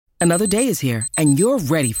Another day is here, and you're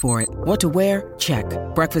ready for it. What to wear? Check.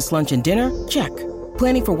 Breakfast, lunch, and dinner? Check.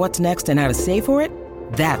 Planning for what's next and how to save for it?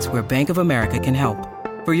 That's where Bank of America can help.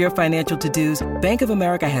 For your financial to-dos, Bank of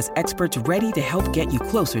America has experts ready to help get you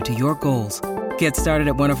closer to your goals. Get started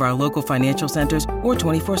at one of our local financial centers or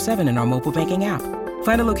 24/7 in our mobile banking app.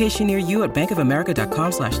 Find a location near you at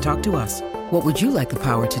bankofamerica.com/talktous. What would you like the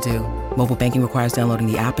power to do? Mobile banking requires downloading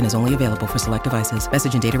the app and is only available for select devices.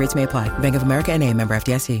 Message and data rates may apply. Bank of America N.A., member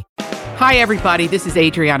FDIC. Hi, everybody. This is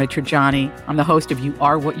Adriana Trajani. I'm the host of You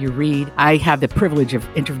Are What You Read. I have the privilege of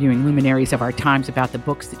interviewing luminaries of our times about the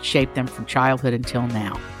books that shaped them from childhood until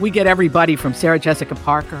now. We get everybody from Sarah Jessica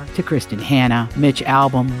Parker to Kristen Hanna, Mitch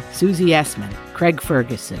Albom, Susie Essman, Craig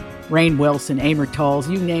Ferguson, Rainn Wilson, Amor Tolls,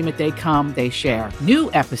 you name it, they come, they share.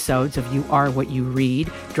 New episodes of You Are What You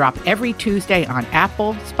Read drop every Tuesday on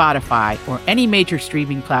Apple, Spotify, or any major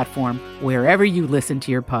streaming platform wherever you listen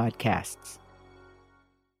to your podcasts.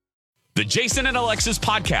 The Jason and Alexis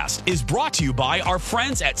podcast is brought to you by our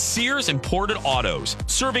friends at Sears Imported Autos,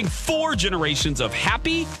 serving 4 generations of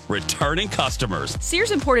happy, returning customers.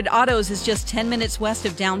 Sears Imported Autos is just 10 minutes west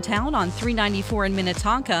of downtown on 394 in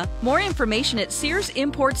Minnetonka. More information at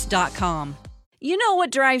SearsImports.com. You know what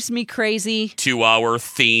drives me crazy? 2-hour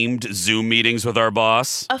themed Zoom meetings with our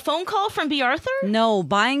boss. A phone call from B. Arthur? No,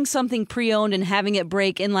 buying something pre-owned and having it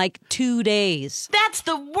break in like 2 days. That's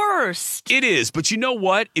the worst. It is, but you know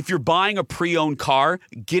what? If you're buying a pre-owned car,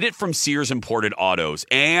 get it from Sears Imported Autos,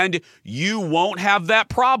 and you won't have that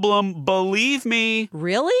problem, believe me.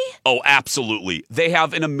 Really? Oh, absolutely. They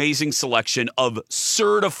have an amazing selection of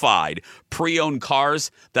certified pre-owned cars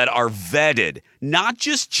that are vetted, not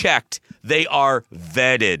just checked. They are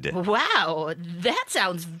vetted. Wow, that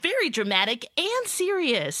sounds very dramatic and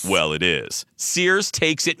serious. Well, it is. Sears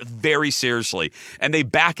takes it very seriously, and they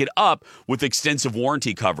back it up with extensive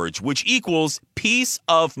warranty coverage, which equals peace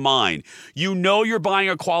of mind. You know you're buying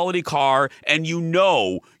a quality car, and you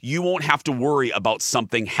know you won't have to worry about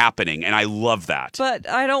something happening, and I love that. But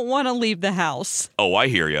I don't want to leave the house. Oh, I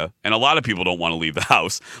hear you. And a lot of people don't want to leave the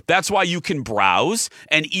house. That's why you can browse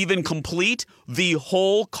and even complete the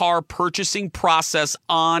whole car purchasing process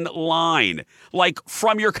online. Like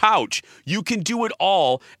from your couch. You can do it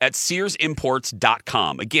all at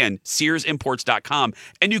SearsImports.com. Again, SearsImports.com.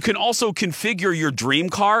 And you can also configure your dream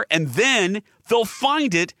car, and then they'll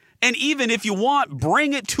find it. And even if you want,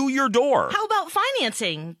 bring it to your door. How about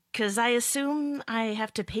financing? Because I assume I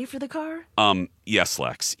have to pay for the car? Yes,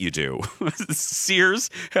 Lex, you do. Sears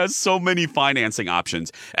has so many financing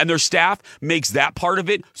options, and their staff makes that part of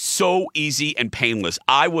it so easy and painless.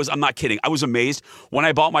 I'm not kidding. I was amazed when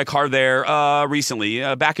I bought my car there recently,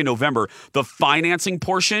 back in November. The financing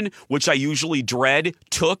portion, which I usually dread,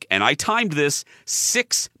 took, and I timed this,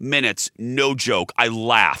 6 minutes. No joke. I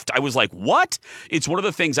laughed. I was like, what? It's one of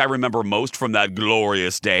the things I remember most from that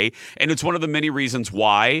glorious day, and it's one of the many reasons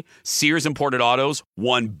why Sears Imported Autos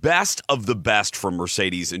won Best of the Best from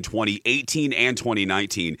Mercedes in 2018 and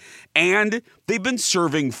 2019. And they've been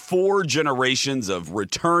serving 4 generations of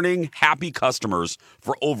returning happy customers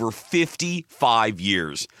for over 55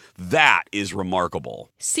 years. That is remarkable.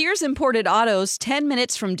 Sears Imported Autos, 10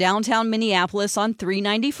 minutes from downtown Minneapolis on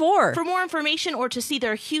 394. For more information or to see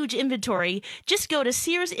their huge inventory, just go to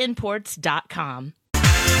SearsImports.com.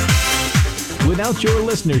 Without your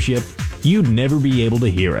listenership, you'd never be able to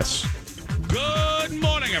hear us. Good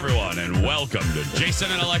morning, everyone, and welcome to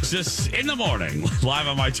Jason and Alexis in the Morning, live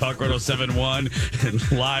on My Talk 1071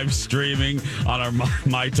 and live streaming on our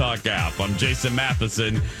My Talk app. I'm Jason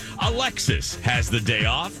Matheson. Alexis has the day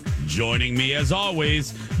off. Joining me, as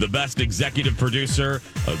always, the best executive producer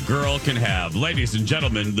a girl can have. Ladies and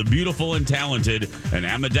gentlemen, the beautiful and talented and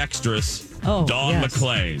ambidextrous Dawn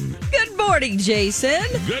McClain. Good morning, Jason.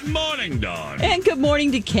 Good morning, Dawn. And good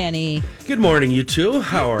morning to Kenny. Good morning, you two.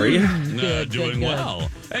 How are you? Doing well.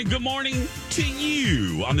 And good morning to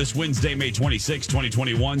you on this Wednesday, May 26,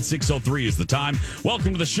 2021. 6:03 is the time.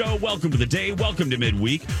 Welcome to the show. Welcome to the day. Welcome to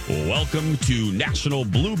midweek. Welcome to National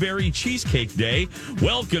Blueberry Cheesecake Day.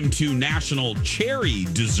 Welcome to National Cherry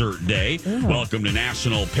Dessert Day. Welcome to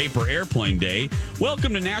National Paper Airplane Day.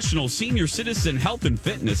 Welcome to National Senior Citizen Health and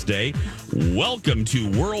Fitness Day. Welcome to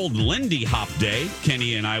World Lindy Hop Day.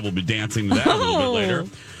 Kenny and I will be dancing to that a little bit later.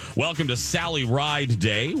 Welcome to Sally Ride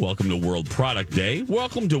Day. Welcome to World Product Day.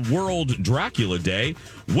 Welcome to World Dracula Day.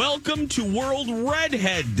 Welcome to World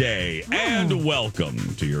Redhead Day. And welcome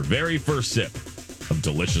to your very first sip of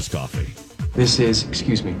delicious coffee. This is,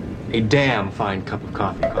 excuse me, a damn fine cup of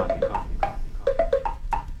coffee.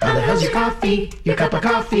 How the hell's your coffee? Your cup of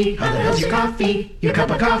coffee? How the hell's your coffee? Your cup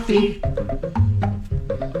of coffee?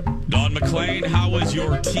 Dawn McClain McClain, how was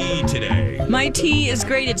your tea today? My tea is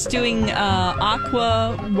great. It's doing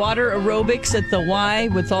aqua water aerobics at the Y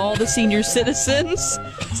with all the senior citizens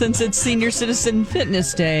since it's Senior Citizen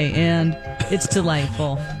Fitness Day, and it's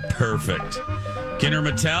delightful. Perfect. Kinder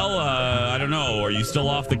Mattel, I don't know. Are you still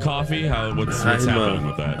off the coffee? What's happening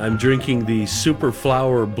with that? I'm drinking the Super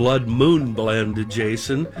Flower Blood Moon blend,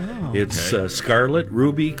 Jason. Oh. It's scarlet,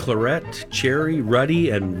 ruby, claret, cherry,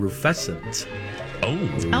 ruddy, and rufescent.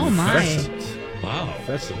 Oh my. Rufescent. Wow.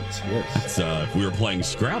 Rufescent, yes. That's, if we were playing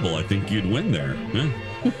Scrabble, I think you'd win there.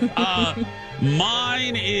 Yeah.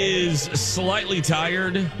 Mine is slightly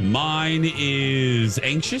tired. Mine is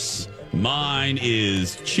anxious. Mine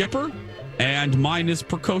is chipper. And mine is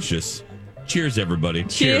precocious. Cheers, everybody.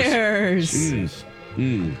 Cheers.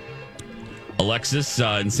 Alexis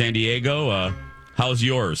in San Diego, how's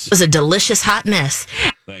yours? It was a delicious hot mess.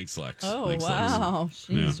 Thanks, Lex. Oh, Thanks, wow. Lex.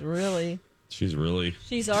 She's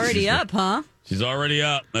She's already up, huh? She's already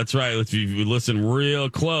up. That's right. If you listen real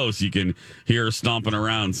close, you can hear her stomping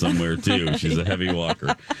around somewhere, too. She's a heavy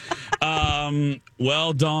walker.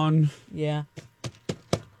 Well, Dawn. Yeah.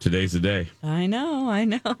 Today's the day. I know.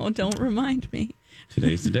 Don't remind me.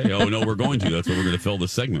 Today's the day. Oh, no, we're going to. That's what we're going to fill the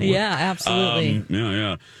segment with. Yeah, absolutely.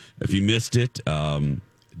 Yeah. If you missed it, Dawn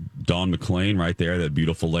McClain right there, that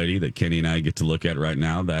beautiful lady that Kenny and I get to look at right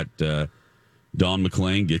now, that Dawn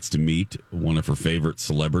McClain gets to meet one of her favorite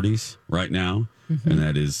celebrities right now, and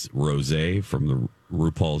that is Rosé from the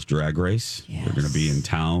RuPaul's Drag Race. Yes. We're going to be in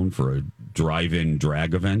town for a drive-in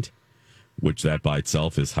drag event, which that by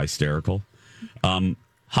itself is hysterical.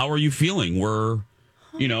 How are you feeling? We're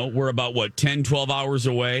about 10, 12 hours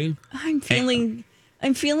away. I'm feeling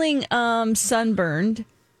sunburned.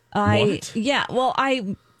 What? Yeah, well,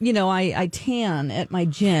 I tan at my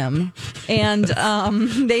gym, and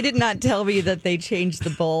they did not tell me that they changed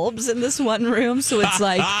the bulbs in this one room. So it's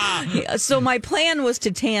like, so my plan was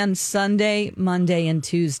to tan Sunday, Monday, and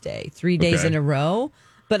Tuesday, 3 days in a row.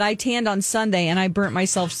 But I tanned on Sunday, and I burnt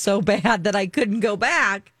myself so bad that I couldn't go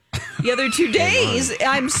back. The other 2 days,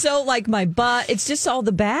 I'm so like my butt. It's just all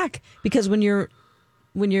the back, because when you're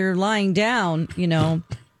lying down,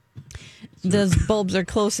 those bulbs are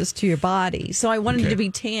closest to your body. So I wanted to be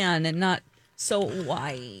tan and not so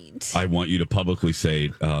white. I want you to publicly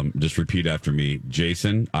say, just repeat after me,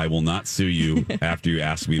 Jason, I will not sue you after you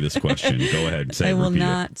ask me this question. Go ahead. Say I will repeat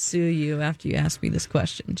not it. sue you after you ask me this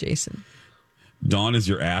question, Jason. Dawn, is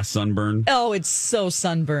your ass sunburned? Oh, it's so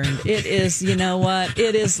sunburned. It is, you know what?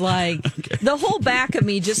 It is like the whole back of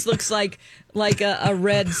me just looks like a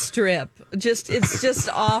red strip. It's just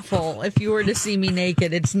awful. If you were to see me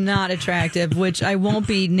naked, it's not attractive, which I won't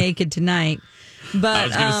be naked tonight. But I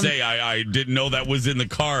was going to say, I didn't know that was in the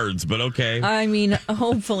cards, but okay. I mean,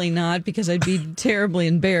 hopefully not, because I'd be terribly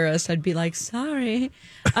embarrassed. I'd be like, sorry.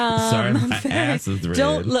 Sorry, my ass is red.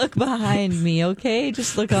 Don't look behind me, okay?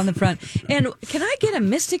 Just look on the front. And can I get a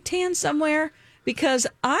Mystic Tan somewhere? Because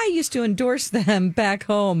I used to endorse them back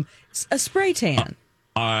home. A spray tan.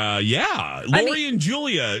 Yeah. Lori and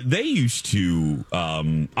Julia, they used to.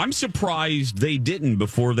 I'm surprised they didn't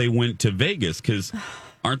before they went to Vegas, because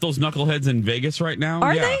aren't those knuckleheads in Vegas right now?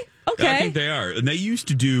 Are they? Okay. I think they are. And they used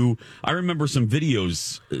to do, I remember some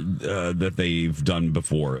videos that they've done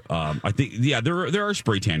before. I think, there are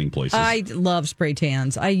spray tanning places. I love spray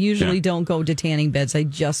tans. I usually don't go to tanning beds. I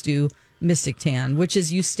just do Mystic Tan, which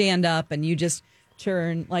is you stand up and you just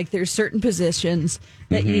turn, like there's certain positions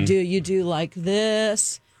that you do. You do like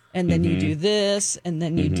this, and then you do this, and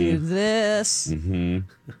then you do this.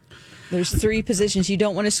 There's 3 positions. You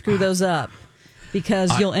don't want to screw those up,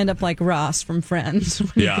 because you'll end up like Ross from Friends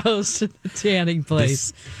when he goes to the tanning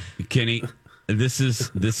place. Kenny, this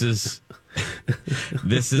is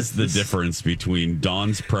the difference between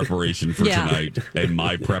Dawn's preparation for tonight and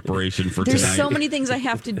my preparation for tonight. There's so many things I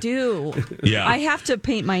have to do. Yeah. I have to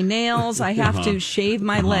paint my nails. I have to shave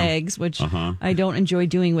my legs, which I don't enjoy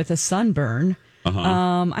doing with a sunburn.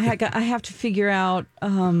 I have to figure out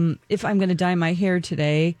if I'm going to dye my hair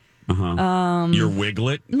today. Your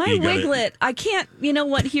wiglet? My wiglet. I can't. You know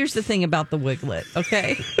what? Here's the thing about the wiglet,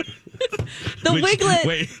 okay? Wiglet.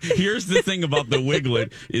 Wait, here's the thing about the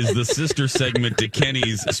wiglet is the sister segment to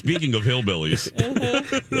Kenny's Speaking of Hillbillies.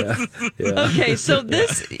 Okay, so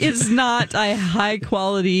this is not a high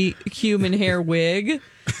quality human hair wig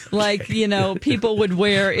like, people would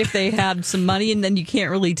wear if they had some money, and then you can't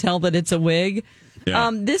really tell that it's a wig.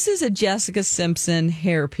 Yeah. This is a Jessica Simpson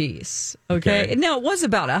hairpiece. Okay. Now, it was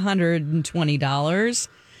about $120,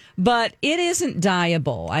 But it isn't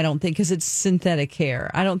dyeable, I don't think, because it's synthetic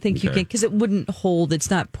hair. I don't think you can, because it wouldn't hold,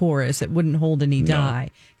 it's not porous. It wouldn't hold any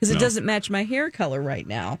dye, because it doesn't match my hair color right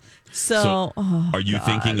now. So are you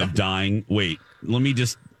thinking of dyeing? Wait,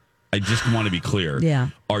 I just want to be clear.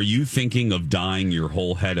 Yeah. Are you thinking of dyeing your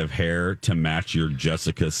whole head of hair to match your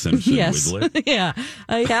Jessica Simpson wiglet? Yeah.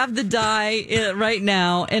 I have the dye right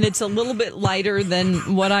now, and it's a little bit lighter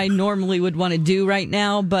than what I normally would want to do right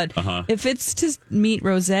now. But if it's to meet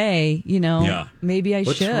Rosé, maybe I should.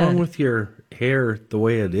 What's wrong with your hair the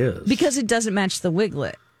way it is? Because it doesn't match the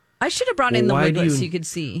wiglet. I should have brought in the wiglet so you could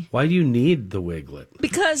see. Why do you need the wiglet?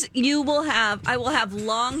 Because I will have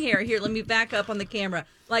long hair. Here, let me back up on the camera.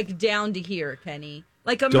 Like down to here, Kenny.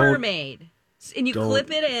 Like a mermaid. And you clip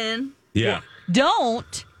it in. Yeah.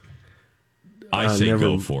 Don't. I say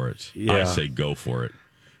go for it. Yeah. I say go for it.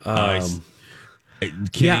 I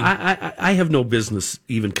have no business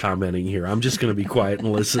even commenting here. I'm just going to be quiet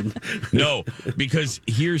and listen. No, because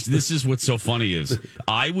this is what's so funny is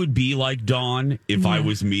I would be like Dawn if I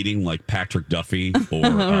was meeting like Patrick Duffy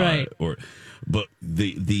or but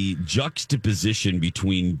the juxtaposition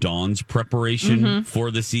between Dawn's preparation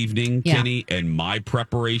for this evening, Kenny, and my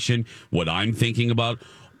preparation, what I'm thinking about,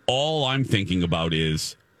 all I'm thinking about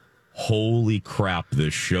is, holy crap,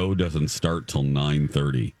 this show doesn't start till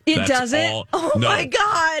 9:30. It doesn't? My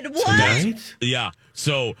God, what? Tonight? Yeah.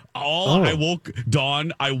 So I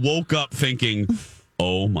woke up thinking,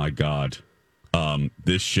 oh my God,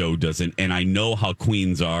 this show doesn't, and I know how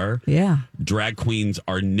queens are. Yeah. Drag queens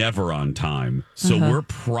are never on time. So we're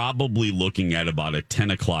probably looking at about a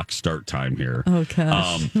 10 o'clock start time here. Oh,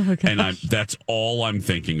 gosh. And that's all I'm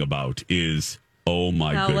thinking about is, oh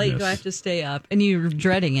my goodness. How late do I have to stay up? And you're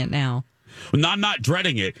dreading it now. Well, I'm not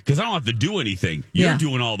dreading it because I don't have to do anything. You're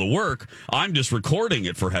doing all the work. I'm just recording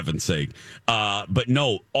it, for heaven's sake. But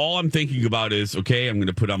no, all I'm thinking about is, okay, I'm going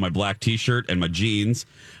to put on my black T-shirt and my jeans.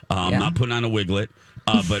 I'm not putting on a wiglet.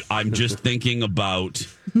 But I'm just thinking about,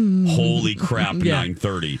 holy crap,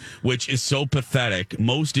 9:30, which is so pathetic.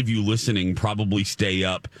 Most of you listening probably stay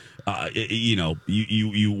up,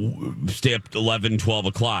 you stay up 11, 12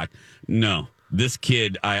 o'clock. No. This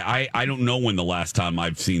kid, I don't know when the last time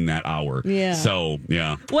I've seen that hour. Yeah. So,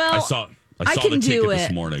 yeah. Well, I saw the ticket this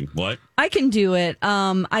morning. What? I can do it.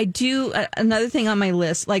 I do another thing on my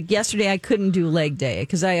list. Like yesterday, I couldn't do leg day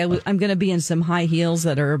because I'm going to be in some high heels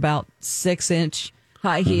that are about 6-inch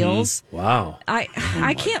high heels. Wow.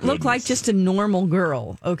 I can't look like just a normal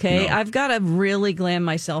girl. Okay. No. I've got to really glam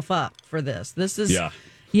myself up for this. This is. Yeah.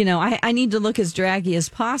 I need to look as draggy as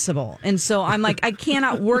possible. And so I'm like, I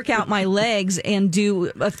cannot work out my legs and do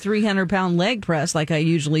a 300-pound leg press like I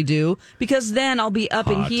usually do, because then I'll be up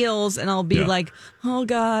in heels and I'll be like, oh,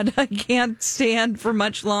 God, I can't stand for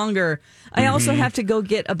much longer. I also have to go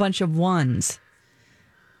get a bunch of ones.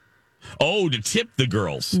 Oh, to tip the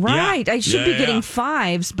girls. Right. Yeah. I should be getting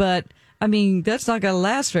 5s, but... I mean, that's not going to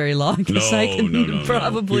last very long. Because I can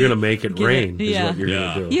probably you're going to make it rain. Is what you're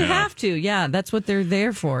going to do. You have to. Yeah, that's what they're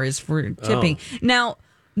there for, is for tipping. Now,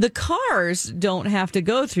 the cars don't have to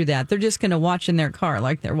go through that. They're just going to watch in their car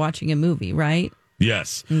like they're watching a movie, right?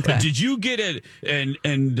 Yes. Okay. Did you get it? And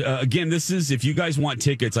again, this is, if you guys want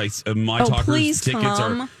tickets, My Talkers tickets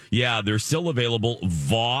are, they're still available.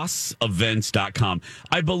 VossEvents.com.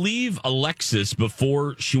 I believe Alexis,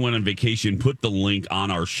 before she went on vacation, put the link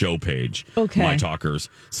on our show page. Okay. My Talkers.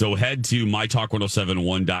 So head to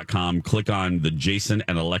mytalk1071.com, click on the Jason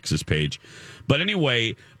and Alexis page. But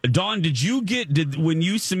anyway, Dawn, when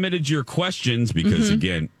you submitted your questions, because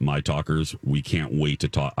again, My Talkers, we can't wait to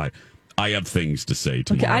talk. I have things to say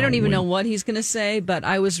tomorrow. Okay, I don't even know what he's going to say, but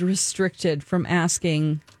I was restricted from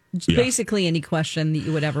asking basically any question that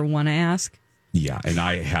you would ever want to ask. Yeah, and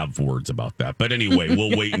I have words about that. But anyway,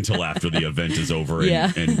 we'll wait until after the event is over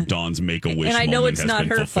and Dawn's Make-A-Wish and I know moment it's has not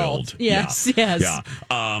been her fulfilled. fault. Yes. Yeah.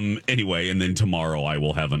 Anyway, and then tomorrow I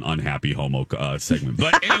will have an unhappy homo segment.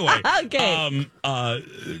 But anyway, okay.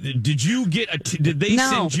 Did you get did they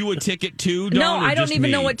send you a ticket too, Dawn? No, I don't even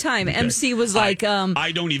know what time. Okay. MC was like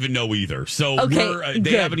I don't even know either. So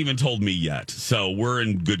they haven't even told me yet. So we're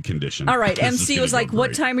in good condition. All right. MC was like,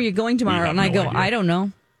 "What time are you going tomorrow?" And I go, "I don't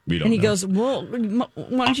know." And he goes, well,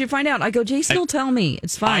 why don't you find out? I go, Jason will tell me.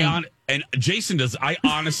 It's fine. And Jason does. I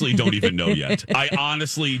honestly don't even know yet. I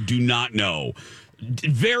honestly do not know.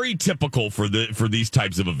 Very typical for these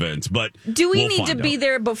types of events. But do we need to be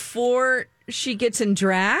there before she gets in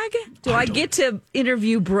drag? Do I get to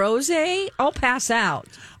interview Brose? I'll pass out.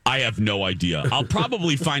 I have no idea. I'll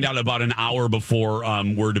probably find out about an hour before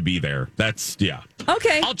we're to be there.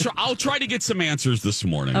 Okay. I'll try to get some answers this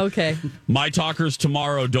morning. Okay. My Talkers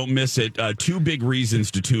tomorrow, don't miss it. 2 big reasons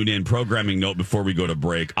to tune in. Programming note before we go to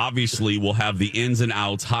break. Obviously, we'll have the ins and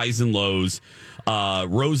outs, highs and lows,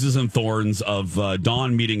 roses and thorns of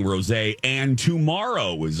Dawn meeting Rose. And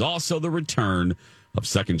tomorrow is also the return of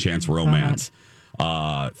Second Chance Romance.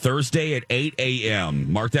 Thursday at 8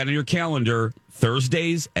 a.m. Mark that on your calendar.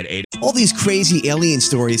 Thursdays at 8. All these crazy alien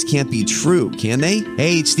stories can't be true, can they?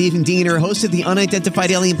 Hey, it's Stephen Diener, host of the Unidentified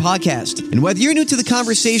Alien Podcast. And whether you're new to the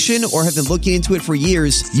conversation or have been looking into it for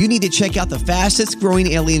years, you need to check out the fastest growing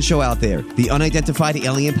alien show out there, the Unidentified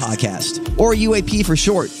Alien Podcast, or UAP for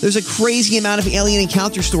short. There's a crazy amount of alien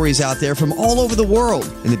encounter stories out there from all over the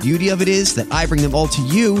world. And the beauty of it is that I bring them all to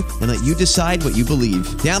you and let you decide what you believe.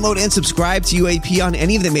 Download and subscribe to UAP on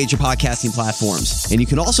any of the major podcasting platforms. And you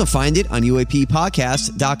can also find it on UAPpodcast.com.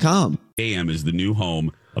 AM is the new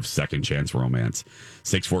home of Second Chance Romance.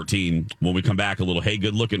 6:14. When we come back, a little, hey,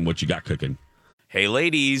 good looking, what you got cooking? Hey,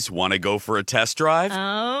 ladies, want to go for a test drive?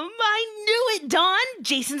 I knew it, Dawn.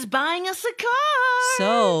 Jason's buying us a car.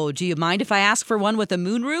 So, do you mind if I ask for one with a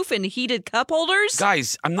moonroof and heated cup holders?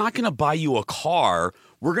 Guys, I'm not going to buy you a car.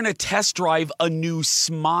 We're going to test drive a new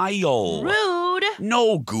Smile. Rude.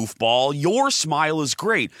 No, goofball. Your Smile is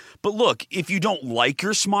great. But look, if you don't like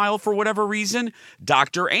your Smile for whatever reason,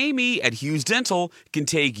 Dr. Amy at Hughes Dental can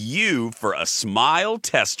take you for a Smile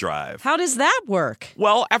test drive. How does that work?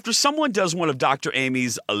 Well, after someone does one of Dr.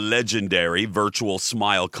 Amy's legendary virtual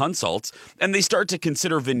Smile consults and they start to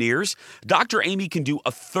consider veneers, Dr. Amy can do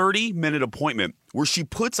a 30-minute appointment where she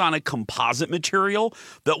puts on a composite material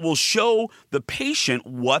that will show the patient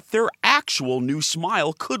what their actual new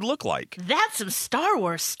smile could look like. That's some Star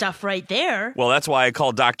Wars stuff right there. Well, that's why I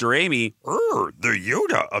call Dr. Amy the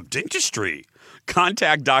Yoda of dentistry.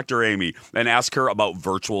 Contact Dr. Amy and ask her about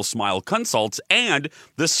virtual smile consults and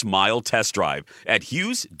the Smile test drive at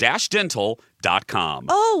hughes-dental.com.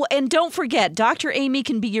 Oh, and don't forget, Dr. Amy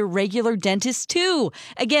can be your regular dentist too.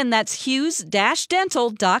 Again, that's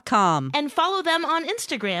hughes-dental.com. And follow them on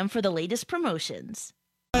Instagram for the latest promotions.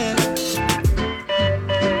 Say,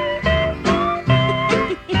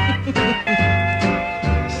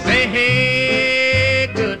 hey,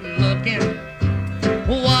 good looking,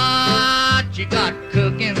 what you got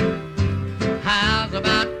cooking? How's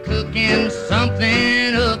about cooking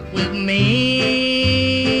something up with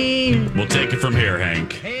me? We'll take it from here,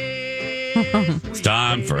 Hank. It's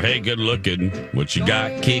time for Hey Good Looking, what you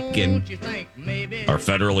got kicking? Our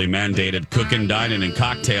federally mandated cooking, dining, and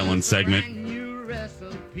cocktailing segment.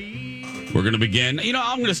 We're going to begin.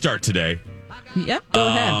 I'm going to start today. Yep, go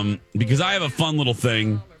ahead. Because I have a fun little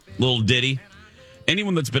thing, little ditty.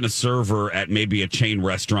 Anyone that's been a server at maybe a chain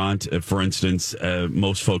restaurant, for instance,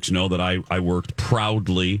 most folks know that I worked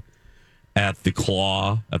proudly at the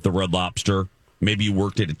Claw, at the Red Lobster. Maybe you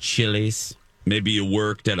worked at a Chili's. Maybe you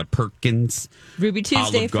worked at a Perkins. Ruby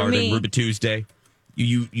Tuesday Olive for Garden, me. Ruby Tuesday.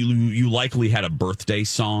 You likely had a birthday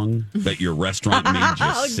song that your restaurant made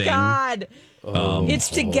you sing. God. It's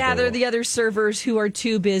to gather the other servers who are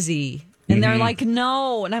too busy. And they're like,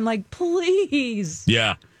 no. And I'm like, please.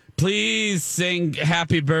 Yeah. Please sing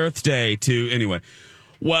happy birthday to... Anyway.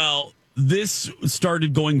 Well, this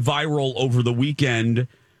started going viral over the weekend.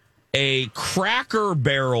 A Cracker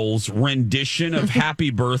Barrel's rendition of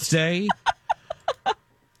Happy Birthday.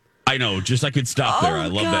 I know, just I could stop there. I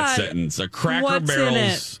love that sentence. A Cracker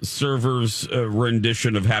Barrel's server's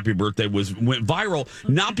rendition of Happy Birthday went viral,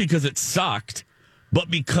 not because it sucked, but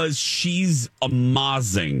because she's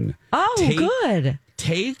amazing. Oh, good.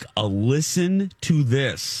 Take a listen to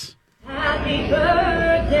this. Happy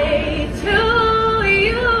birthday to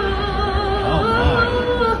you.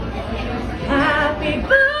 Oh, my. Happy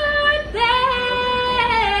birthday.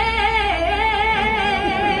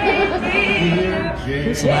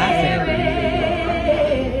 Who's laughing?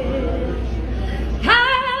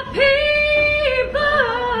 Happy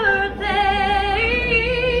birthday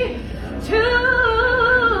to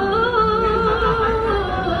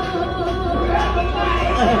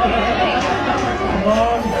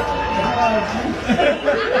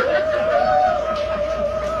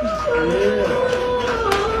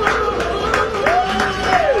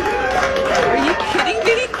Are you kidding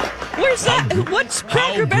me? Where's that? What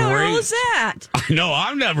Cracker Barrel is that? I know,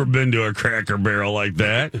 I've never been to a Cracker Barrel like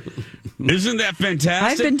that. Isn't that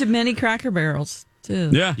fantastic? I've been to many Cracker Barrels.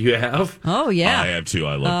 too. Yeah. You have? Oh, yeah. I have too.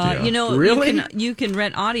 I love to. You know, Really? you can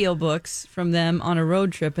rent audiobooks from them on a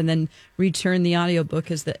road trip and then return the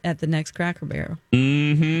audiobook at the next Cracker Barrel.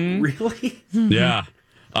 Mm-hmm. Really? Yeah.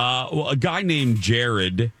 Well, a guy named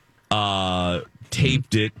Jared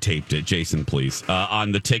taped it, Jason, please,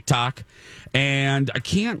 on the TikTok. And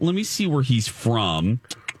let me see where he's from.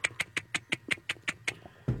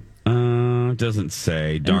 Doesn't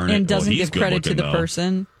say, darn it. And doesn't he's give credit to the though.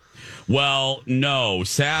 person. Well, no,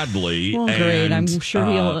 sadly. Well, great. And, I'm sure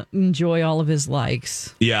he'll enjoy all of his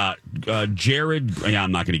likes. Yeah, Jared,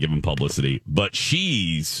 I'm not going to give him publicity, but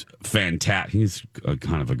she's fantastic. He's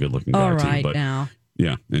kind of a good-looking guy, all too. right, But now.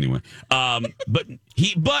 yeah, anyway. But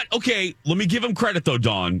okay, let me give him credit, though,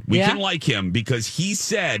 Dawn. We can like him because he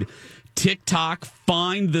said, TikTok,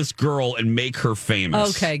 find this girl and make her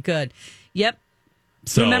famous. Okay, good. Yep.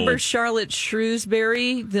 So, remember Charlotte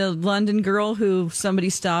Shrewsbury, the London girl who somebody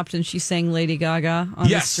stopped and she sang Lady Gaga on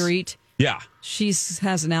the street? Yeah. She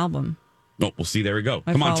has an album. Oh, well, see, there we go.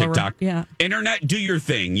 I Come on, follow her. TikTok. Yeah. Internet, do your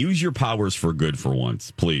thing. Use your powers for good for once,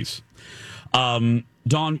 please. Dawn,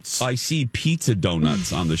 I see pizza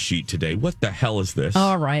donuts on the sheet today. What the hell is this?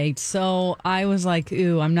 All right. So I was like,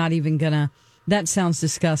 ooh, I'm not even going to. That sounds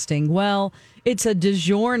disgusting. Well, it's a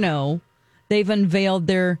DiGiorno. They've unveiled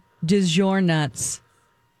their DiGiornuts.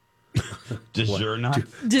 DiGiorno?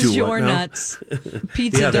 DiGiornuts.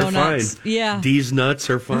 Pizza donuts. Fine. Yeah. These nuts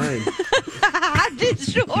are fine.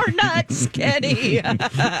 DiGiornuts, Kenny.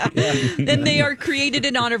 And they are created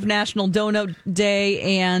in honor of National Donut Day,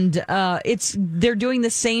 and they're doing the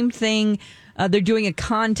same thing. They're doing a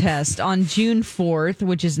contest on June 4th,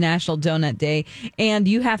 which is National Donut Day, and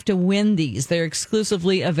you have to win these. They're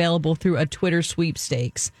exclusively available through a Twitter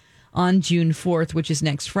sweepstakes on June 4th, which is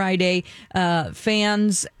next Friday.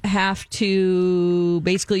 Fans have to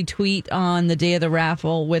basically tweet on the day of the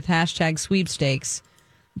raffle with hashtag sweepstakes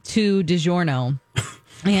to DiGiorno.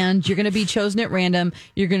 And you're going to be chosen at random.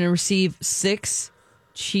 You're going to receive 6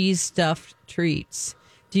 cheese stuffed treats.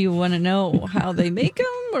 Do you want to know how they make them?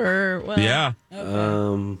 Or yeah.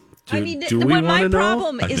 Okay. Do we want to know? My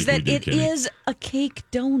problem I is think that it is a cake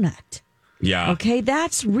donut. Yeah. Okay,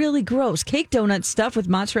 that's really gross. Cake donut stuffed with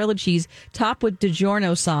mozzarella cheese, topped with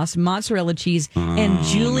DiGiorno sauce, mozzarella cheese, and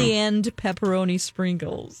julienne pepperoni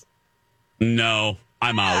sprinkles. No,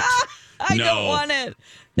 I'm out. I don't want it.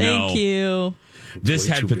 Thank you. This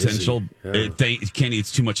had potential. Kenny,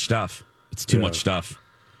 it's too much stuff. It's too much stuff.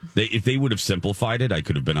 If they would have simplified it, I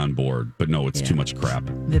could have been on board. But no, it's too much crap.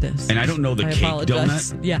 It is. And I don't know the cake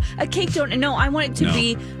donut. Yeah, a cake donut. No, I want it to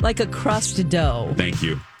be like a crust dough. Thank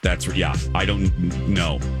you. I don't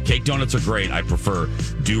know. Cake donuts are great. I prefer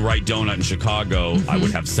Do Right Donut in Chicago. I would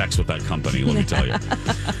have sex with that company, let me tell you.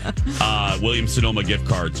 Williams-Sonoma gift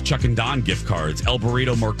cards, Chuck and Don gift cards, El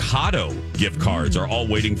Burrito Mercado gift cards are all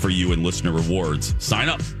waiting for you in listener rewards. Sign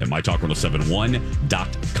up at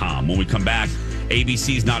mytalk1071.com. When we come back,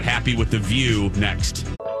 ABC's not happy with The View next.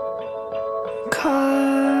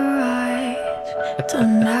 Car ride to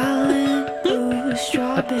Malibu,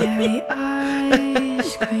 strawberry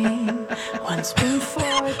ice cream, 1 spoonful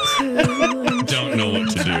or 2. Don't know what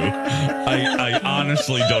to do. I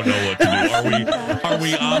honestly don't know what to do. Are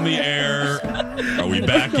we on the air? Are we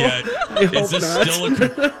back yet?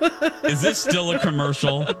 Is this still a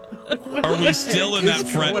commercial? Are we still in that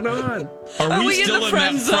friend? Are we still in that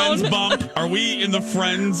friends bump? Are we in the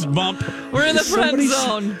friends bump? We're in the friend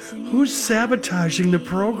zone. Who's sabotaging the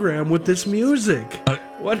program with this music?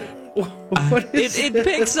 What is it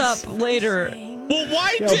picks up later. Well,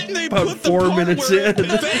 why didn't they about put the 4 part minutes where in?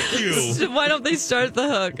 Thank you. Why don't they start the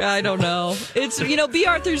hook? I don't know. It's B.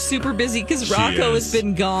 Arthur's super busy because Rocco has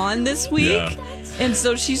been gone this week. Yeah. And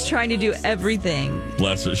so she's trying to do everything.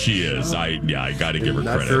 Bless her. She is. I got to give her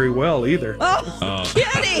Not credit. very well either. Oh,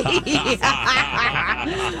 Kenny!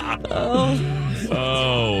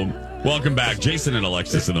 Oh. Welcome back. Jason and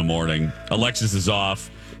Alexis in the morning. Alexis is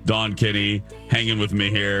off. Dawn, Kinney hanging with me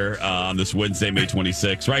here on this Wednesday, May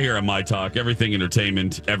 26th, right here on My Talk. Everything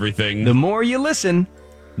entertainment, everything. The more you listen,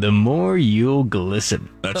 the more you'll glisten.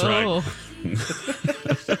 That's right.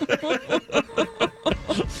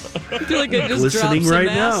 I feel like I just Listening dropped some right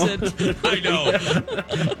acid. I know.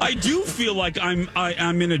 I do feel like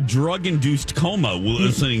I'm in a drug-induced coma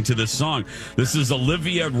listening to this song. This is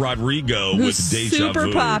Olivia Rodrigo with Deja super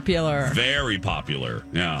Vu. popular. Very popular.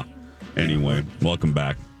 Yeah. Anyway, welcome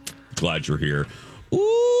back. Glad you're here.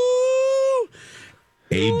 Ooh.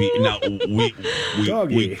 AB. Now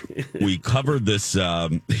we covered this.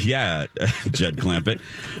 Jed Clampett.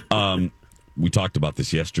 We talked about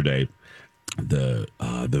this yesterday. The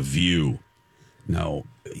View. Now,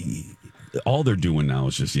 all they're doing now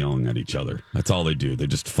is just yelling at each other. That's all they do. They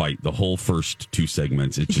just fight the whole first 2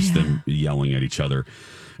 segments. It's just them yelling at each other.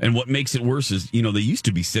 And what makes it worse is, they used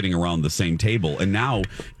to be sitting around the same table, and now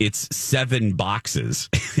it's 7 boxes.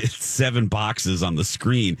 It's 7 boxes on the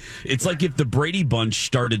screen. It's like if the Brady Bunch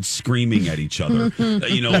started screaming at each other, in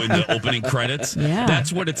the opening credits. Yeah.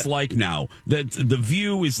 That's what it's like now. That the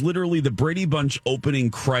View is literally the Brady Bunch opening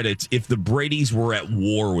credits if the Bradys were at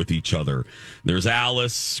war with each other. There's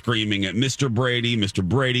Alice screaming at Mr.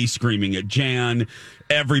 Brady screaming at Jan,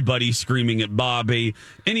 everybody screaming at Bobby.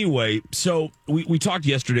 Anyway, so we talked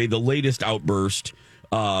yesterday. The latest outburst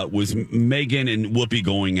was Meghan and Whoopi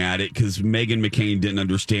going at it because Meghan McCain didn't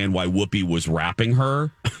understand why Whoopi was rapping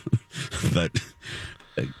her. But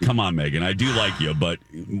come on, Meghan, I do like you, but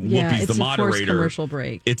Whoopi's the moderator. It's a forced commercial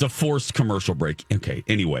break. It's a forced commercial break. Okay,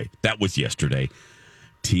 anyway, that was yesterday.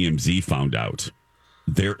 TMZ found out.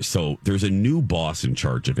 There's a new boss in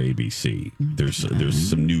charge of ABC. There's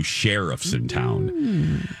some new sheriffs in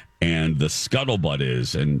town. And the scuttlebutt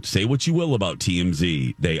is, and say what you will about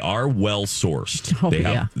TMZ, they are well sourced.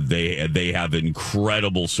 They have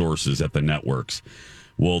incredible sources at the networks.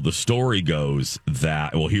 Well, the story goes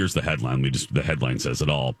that, here's the headline. The headline says it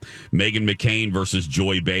all. Meghan McCain versus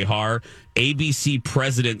Joy Behar. ABC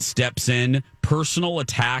president steps in. Personal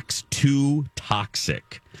attacks too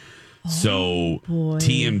toxic. So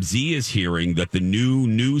TMZ is hearing that the new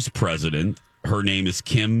news president, her name is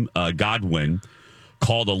Kim Godwin,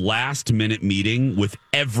 called a last-minute meeting with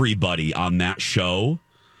everybody on that show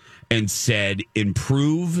and said,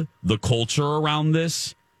 improve the culture around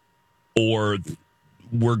this or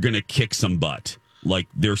we're going to kick some butt. Like,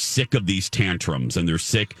 they're sick of these tantrums, and they're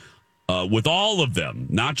sick with all of them,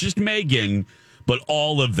 not just Meghan, but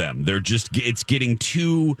all of them. It's getting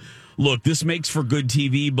too... Look, this makes for good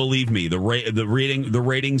TV. Believe me, the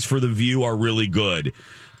ratings for The View are really good.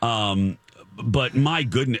 But my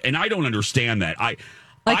goodness, and I don't understand that. I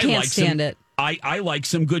can't stand it. I like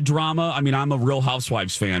some good drama. I mean, I'm a Real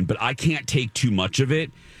Housewives fan, but I can't take too much of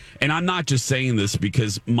it. And I'm not just saying this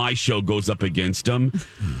because my show goes up against them.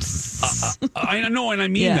 I know, and I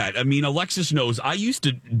mean that. I mean, Alexis knows. I used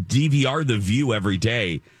to DVR The View every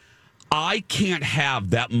day. I can't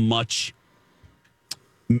have that much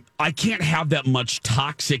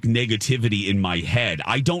toxic negativity in my head.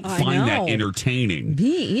 I don't find that entertaining.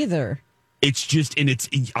 Me either. It's just, and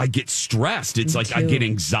I get stressed. It's like I get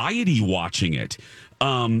anxiety watching it.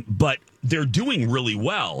 But they're doing really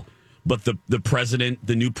well. But the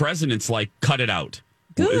new president's like, cut it out.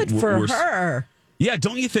 Good for her. Yeah,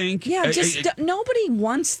 don't you think? Yeah, nobody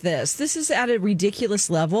wants this. This is at a ridiculous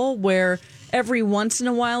level where every once in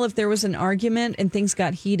a while, if there was an argument and things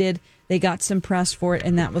got heated, they got some press for it,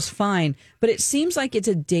 and that was fine. But it seems like it's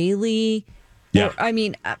a daily... Yeah.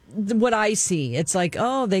 What I see, it's like,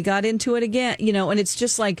 oh, they got into it again, and it's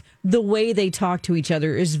just like the way they talk to each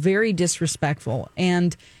other is very disrespectful.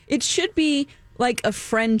 And it should be like a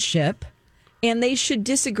friendship, and they should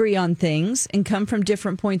disagree on things and come from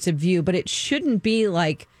different points of view, but it shouldn't be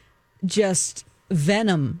like just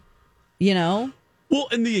venom, Well,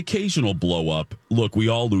 and the occasional blow up. Look, we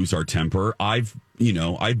all lose our temper. I've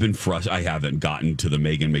been frustrated. I haven't gotten to the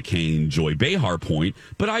Meghan McCain, Joy Behar point,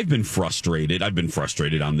 but I've been frustrated. I've been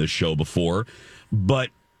frustrated on this show before.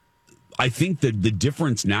 But I think that the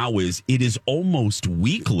difference now is it is almost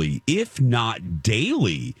weekly, if not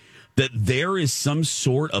daily, that there is some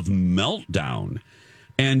sort of meltdown.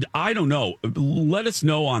 And I don't know. Let us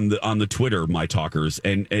know on the Twitter, my talkers,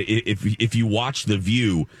 and if you watch The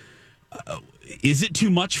View. Is it too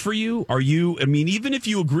much for you? Even if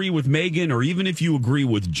you agree with Meghan or even if you agree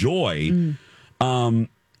with Joy, what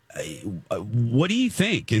do you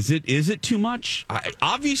think? Is it too much?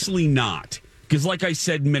 Obviously not. Because like I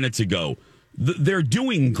said minutes ago, they're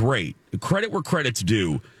doing great. Credit where credit's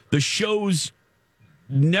due. The show's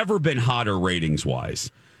never been hotter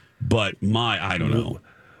ratings-wise. But I don't know.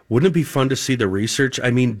 Wouldn't it be fun to see the research?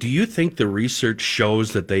 I mean, do you think the research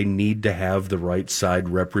shows that they need to have the right side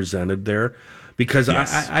represented there? Because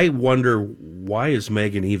yes. I wonder, why is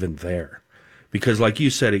Meghan even there? Because like you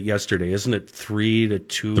said it yesterday, isn't it 3-2?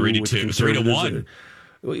 3-2.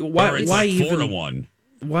 3-1. Why even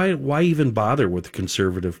 4-1? Why even bother with the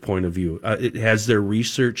conservative point of view? Has their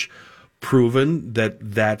research proven that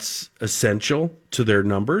that's essential to their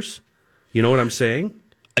numbers? You know what I'm saying?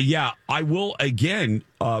 Yeah, I will again.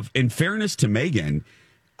 In fairness to Meghan,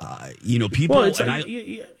 people. Well,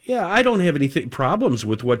 I don't have any problems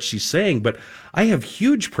with what she's saying, but I have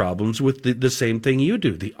huge problems with the same thing you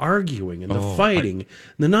do: the arguing and the fighting,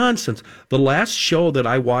 and the nonsense. The last show that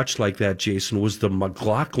I watched like that, Jason, was the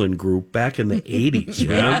McLaughlin Group back in the '80s.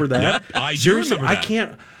 Remember that? Yep, I do remember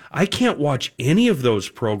that. I can't watch any of those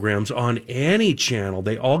programs on any channel.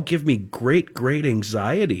 They all give me great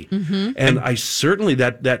anxiety. And I certainly,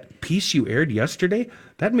 that piece you aired yesterday,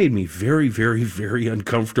 that made me very, very, very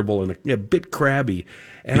uncomfortable and a bit crabby.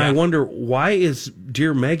 And I wonder, why is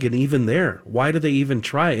Dear Megan even there? Why do they even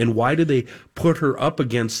try? And why do they put her up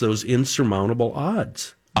against those insurmountable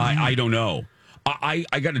odds? I don't know. I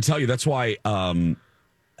got to tell you, that's why, and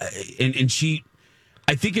she,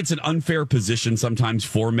 I think it's an unfair position sometimes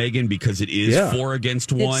for Megan because it is 4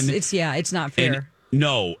 against 1. It's not fair.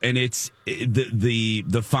 And it's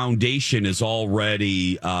the foundation is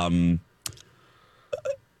already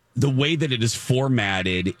the way that it is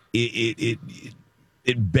formatted.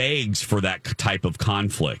 It begs for that type of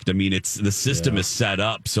conflict. I mean, it's the system is set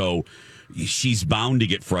up so she's bound to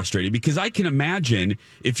get frustrated, because I can imagine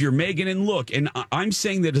if you're Megan, and look, and I'm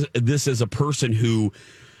saying that this as a person who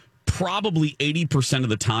probably 80% of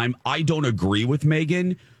the time I don't agree with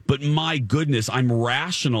Megan, but my goodness, I'm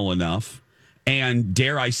rational enough and,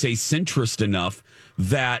 dare I say, centrist enough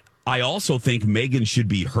that I also think Megan should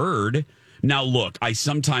be heard. Now, look, I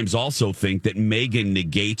sometimes also think that Megan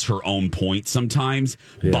negates her own point sometimes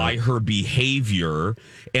by her behavior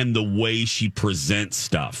and the way she presents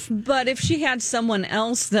stuff. But if she had someone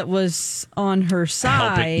else that was on her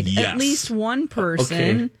side, at least one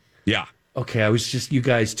person. Okay. Yeah. Okay, I was just, you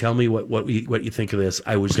guys tell me what you think of this.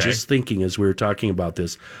 I was just thinking as we were talking about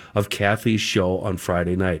this of Kathy's show on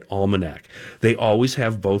Friday night, Almanac. They always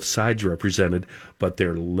have both sides represented, but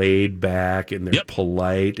they're laid back and they're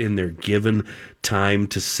polite and they're given time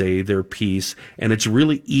to say their piece. And it's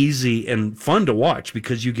really easy and fun to watch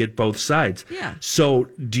because you get both sides. Yeah. So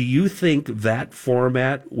do you think that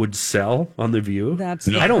format would sell on The View?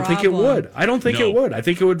 I don't think it would. I don't think it would. I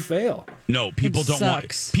think it would fail. No, people don't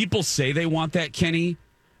want. People say they want that, Kenny.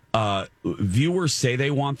 Viewers say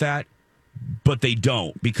they want that, but they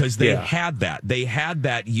don't, because they had that. They had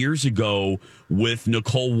that years ago with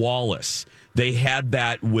Nicole Wallace. They had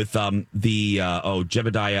that with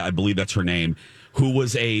Jebediah, I believe that's her name, who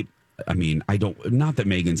was not that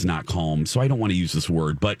Megan's not calm, so I don't want to use this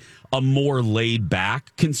word, but a more laid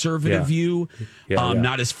back conservative view,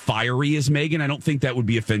 not as fiery as Megan. I don't think that would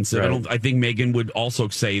be offensive. Right. I think Megan would also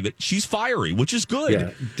say that she's fiery, which is good. Yeah,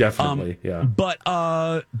 definitely. But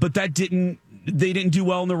they didn't do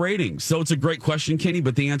well in the ratings. So it's a great question, Kenny,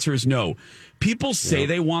 but the answer is no. People say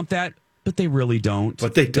they want that, but they really don't.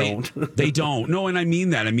 But they don't. They don't. No, and I mean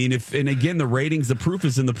that. I mean, the ratings, the proof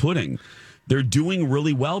is in the pudding. They're doing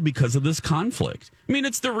really well because of this conflict. I mean,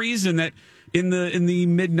 it's the reason that in the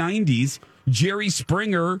mid 90s, Jerry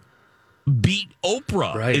Springer beat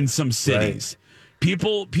Oprah in some cities.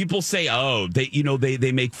 Right. People say,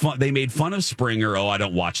 they made fun of Springer. Oh, I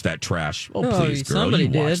don't watch that trash. Oh, please, girl, somebody you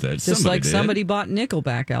did. watch that. Just somebody bought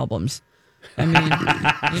Nickelback albums. I mean,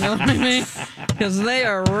 you know what I mean? Because they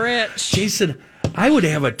are rich. Jason, I would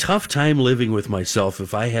have a tough time living with myself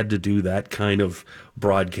if I had to do that kind of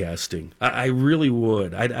broadcasting. I really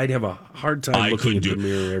would. I'd have a hard time looking in the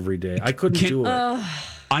mirror every day. I couldn't do it.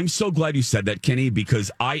 I'm so glad you said that, Kenny, because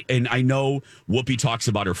I know Whoopi talks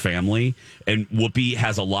about her family, and Whoopi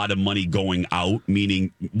has a lot of money going out,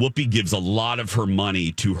 meaning Whoopi gives a lot of her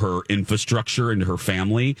money to her infrastructure and her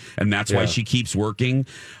family, and that's why she keeps working.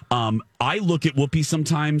 I look at Whoopi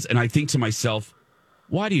sometimes, and I think to myself,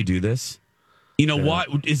 why do you do this? You know, what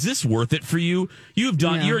is this worth it for you? You're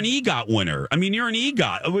an EGOT winner. I mean, you're an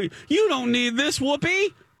EGOT. You don't need this,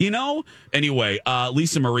 Whoopi. You know? Anyway,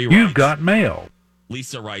 Lisa Marie writes, you've got mail.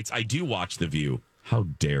 Lisa writes, I do watch The View. How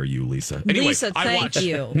dare you, Lisa? Anyway, Lisa, thank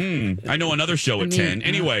you. I know another show at 10.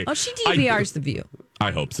 Anyway. Oh, she DVRs The View.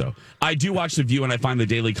 I hope so. I do watch The View, and I find the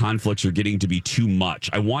daily conflicts are getting to be too much.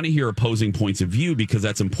 I want to hear opposing points of view because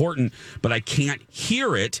that's important, but I can't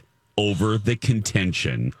hear it over the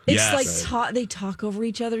contention. It's like they talk over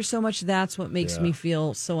each other so much. That's what makes me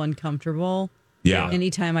feel so uncomfortable. Yeah.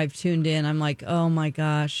 Anytime I've tuned in, I'm like, oh my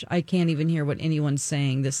gosh, I can't even hear what anyone's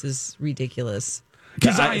saying. This is ridiculous.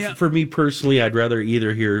 For me personally, I'd rather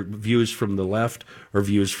either hear views from the left or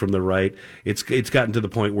views from the right. It's gotten to the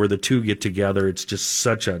point where the two get together. It's just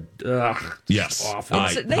such a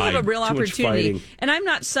awful. They have a real opportunity. And I'm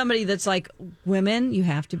not somebody that's like, women, you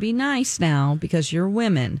have to be nice now because you're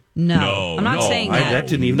women. No, I'm not saying that. That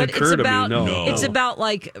didn't even occur to me. No. It's about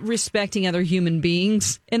like respecting other human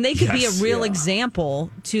beings, and they could be a real example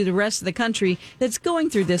to the rest of the country that's going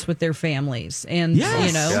through this with their families. And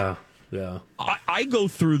you know. Yeah. I go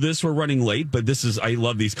through this. We're running late, but I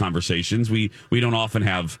love these conversations. We don't often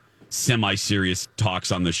have semi-serious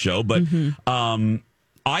talks on the show, but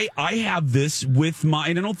I have this with and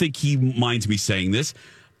I don't think he minds me saying this.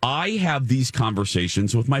 I have these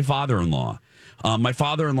conversations with my father-in-law. My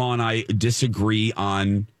father-in-law and I disagree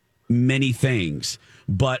on many things,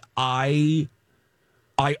 but I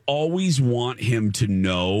always want him to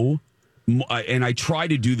know, and I try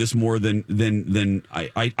to do this more than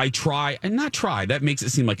I try, and not try. That makes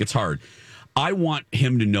it seem like it's hard. I want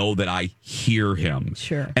him to know that I hear him.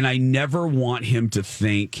 Sure. And I never want him to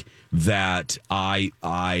think that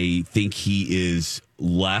I think he is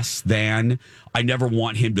less than. I never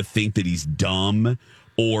want him to think that he's dumb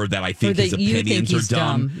or that I think his opinions are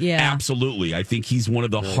dumb. Yeah. Absolutely. I think he's one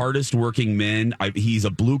of the hardest working men. He's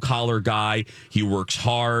a blue collar guy. He works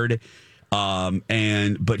hard.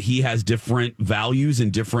 But he has different values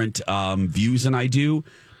and different views than I do.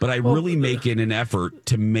 But I really make it an effort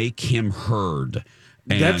to make him heard.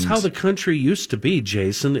 And that's how the country used to be,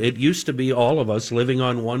 Jason. It used to be all of us living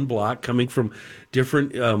on one block, coming from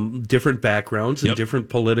different backgrounds and different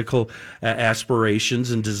political aspirations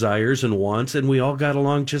and desires and wants, and we all got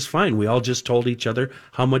along just fine. We all just told each other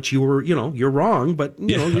how much you're wrong, but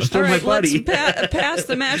you're still my buddy. Let's pass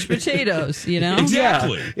the mashed potatoes.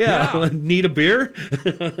 Exactly. Yeah. Need a beer,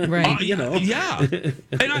 right? Yeah.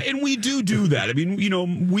 And we do that. I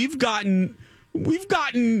mean, we've gotten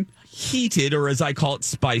heated, or as I call it,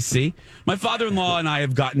 spicy. My father-in-law and I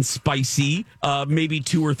have gotten spicy maybe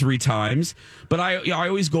 2 or 3 times, but I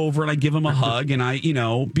always go over and I give him a hug,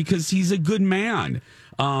 and because he's a good man.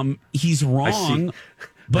 He's wrong,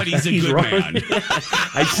 but he's a good man.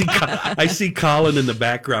 I see Colin in the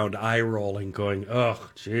background eye rolling, going, "Oh,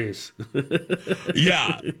 jeez."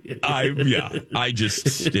 I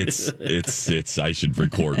should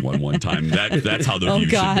record one time. That's how the view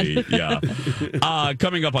should be. Yeah.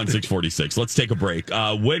 Coming up on 646. Let's take a break.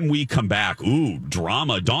 When we come back,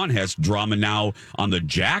 drama. Dawn has drama now on the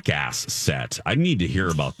Jackass set. I need to hear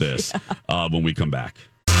about this when we come back.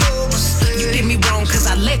 You did me wrong because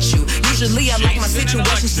I let you. Usually I like my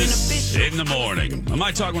situations beneficial. In the morning. On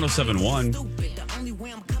My Talk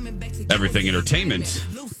 107.1. Everything entertainment.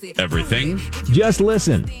 Everything. Just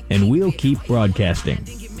listen, and we'll keep broadcasting.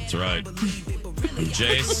 That's right. I'm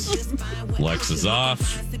Jace. Lex is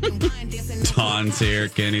off. Dawn's here.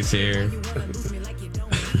 Kenny's here.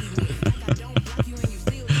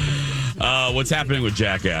 What's happening with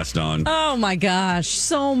Jackass, Dawn? Oh my gosh,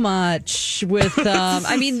 so much with.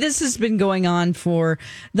 This has been going on for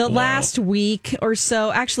the last week or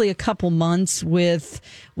so. Actually, a couple months.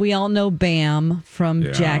 We all know Bam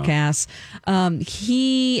from Jackass.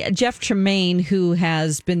 Jeff Tremaine, who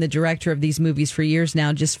has been the director of these movies for years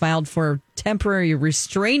now, just filed for temporary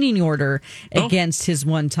restraining order against his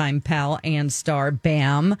one-time pal and star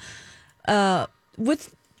Bam.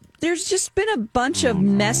 There's just been a bunch of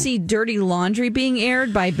messy, dirty laundry being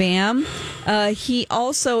aired by Bam. He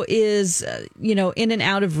also is, in and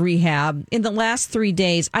out of rehab. In the last 3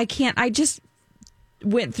 days, I just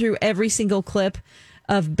went through every single clip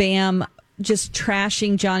of Bam just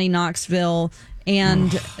trashing Johnny Knoxville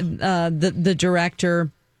and the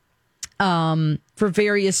director for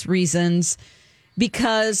various reasons.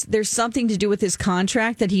 Because there's something to do with his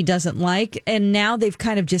contract that he doesn't like. And now they've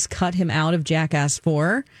kind of just cut him out of Jackass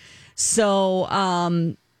 4. So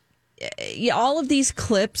all of these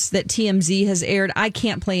clips that TMZ has aired, I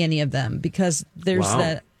can't play any of them because there's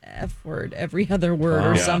that F word, every other word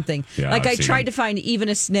or something. Yeah, I tried to find even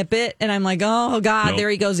a snippet and I'm like, oh God, there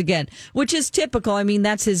he goes again, which is typical. I mean,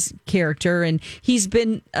 that's his character and he's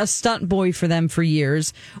been a stunt boy for them for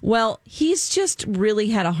years. Well, he's just really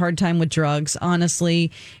had a hard time with drugs,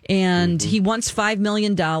 honestly. And he wants $5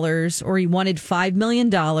 million or he wanted $5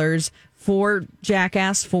 million for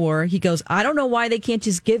Jackass 4. He goes, I don't know why they can't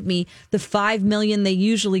just give me the $5 million they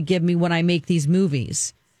usually give me when I make these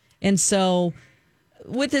movies. And so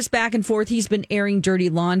with this back and forth, he's been airing dirty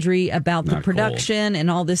laundry about the production and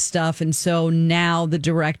all this stuff. And so now the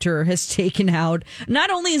director has taken out, not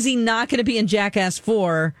only is he not going to be in Jackass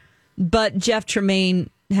 4, but Jeff Tremaine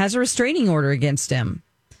has a restraining order against him.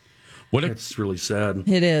 It's really sad.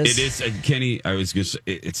 It is. It is. Kenny,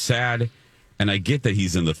 it's sad. And I get that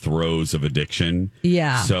he's in the throes of addiction.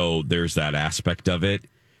 Yeah. So there's that aspect of it.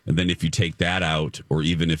 And then if you take that out, or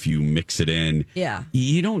even if you mix it in,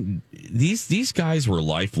 you don't. These guys were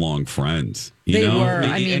lifelong friends. They know? were.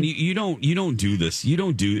 And you don't do this. You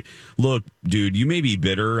don't do. Look, dude, you may be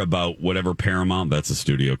bitter about whatever Paramount. That's a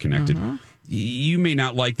studio connected. You may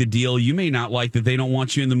not like the deal. You may not like that they don't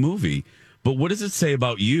want you in the movie. But what does it say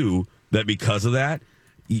about you that because of that,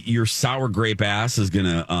 your sour grape ass is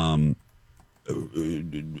gonna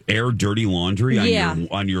air dirty laundry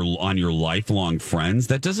on your lifelong friends?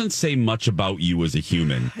 That doesn't say much about you as a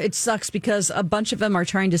human. It sucks because a bunch of them are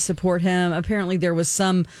trying to support him. Apparently there was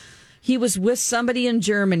he was with somebody in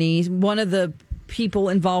Germany. One of the people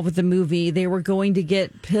involved with the movie. They were going to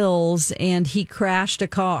get pills, and he crashed a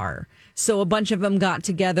car. So a bunch of them got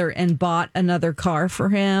together and bought another car for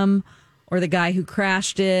him, or the guy who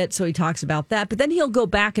crashed it. So he talks about that. But then he'll go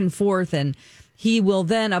back and forth, and he will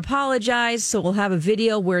then apologize. So we'll have a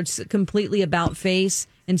video where it's completely about face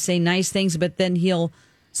and say nice things, but then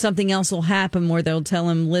something else will happen where they'll tell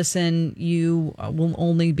him, listen, you will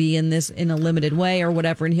only be in this in a limited way or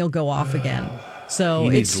whatever, and he'll go off again. So he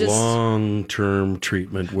needs it's just long-term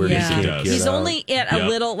treatment where he can't get he's out. only at a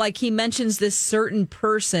little, like he mentions this certain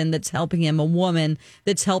person that's helping him, a woman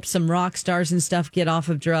that's helped some rock stars and stuff get off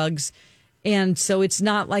of drugs. And so it's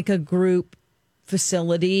not like a group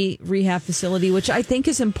rehab facility, which I think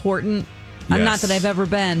is important. I'm not that I've ever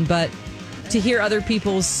been, but to hear other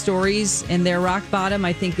people's stories and their rock bottom,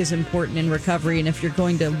 I think is important in recovery. And if you're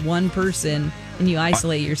going to one person and you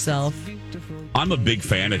isolate yourself. I'm a big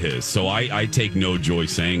fan of his, so I take no joy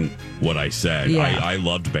saying what I said. Yeah. I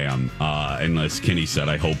loved Bam. And as Kenny said,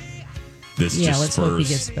 I hope this let's just hope he spurs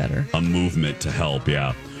gets better. a movement to help.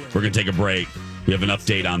 Yeah. We're going to take a break. We have an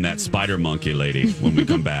update on that spider monkey lady when we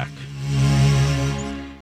come back.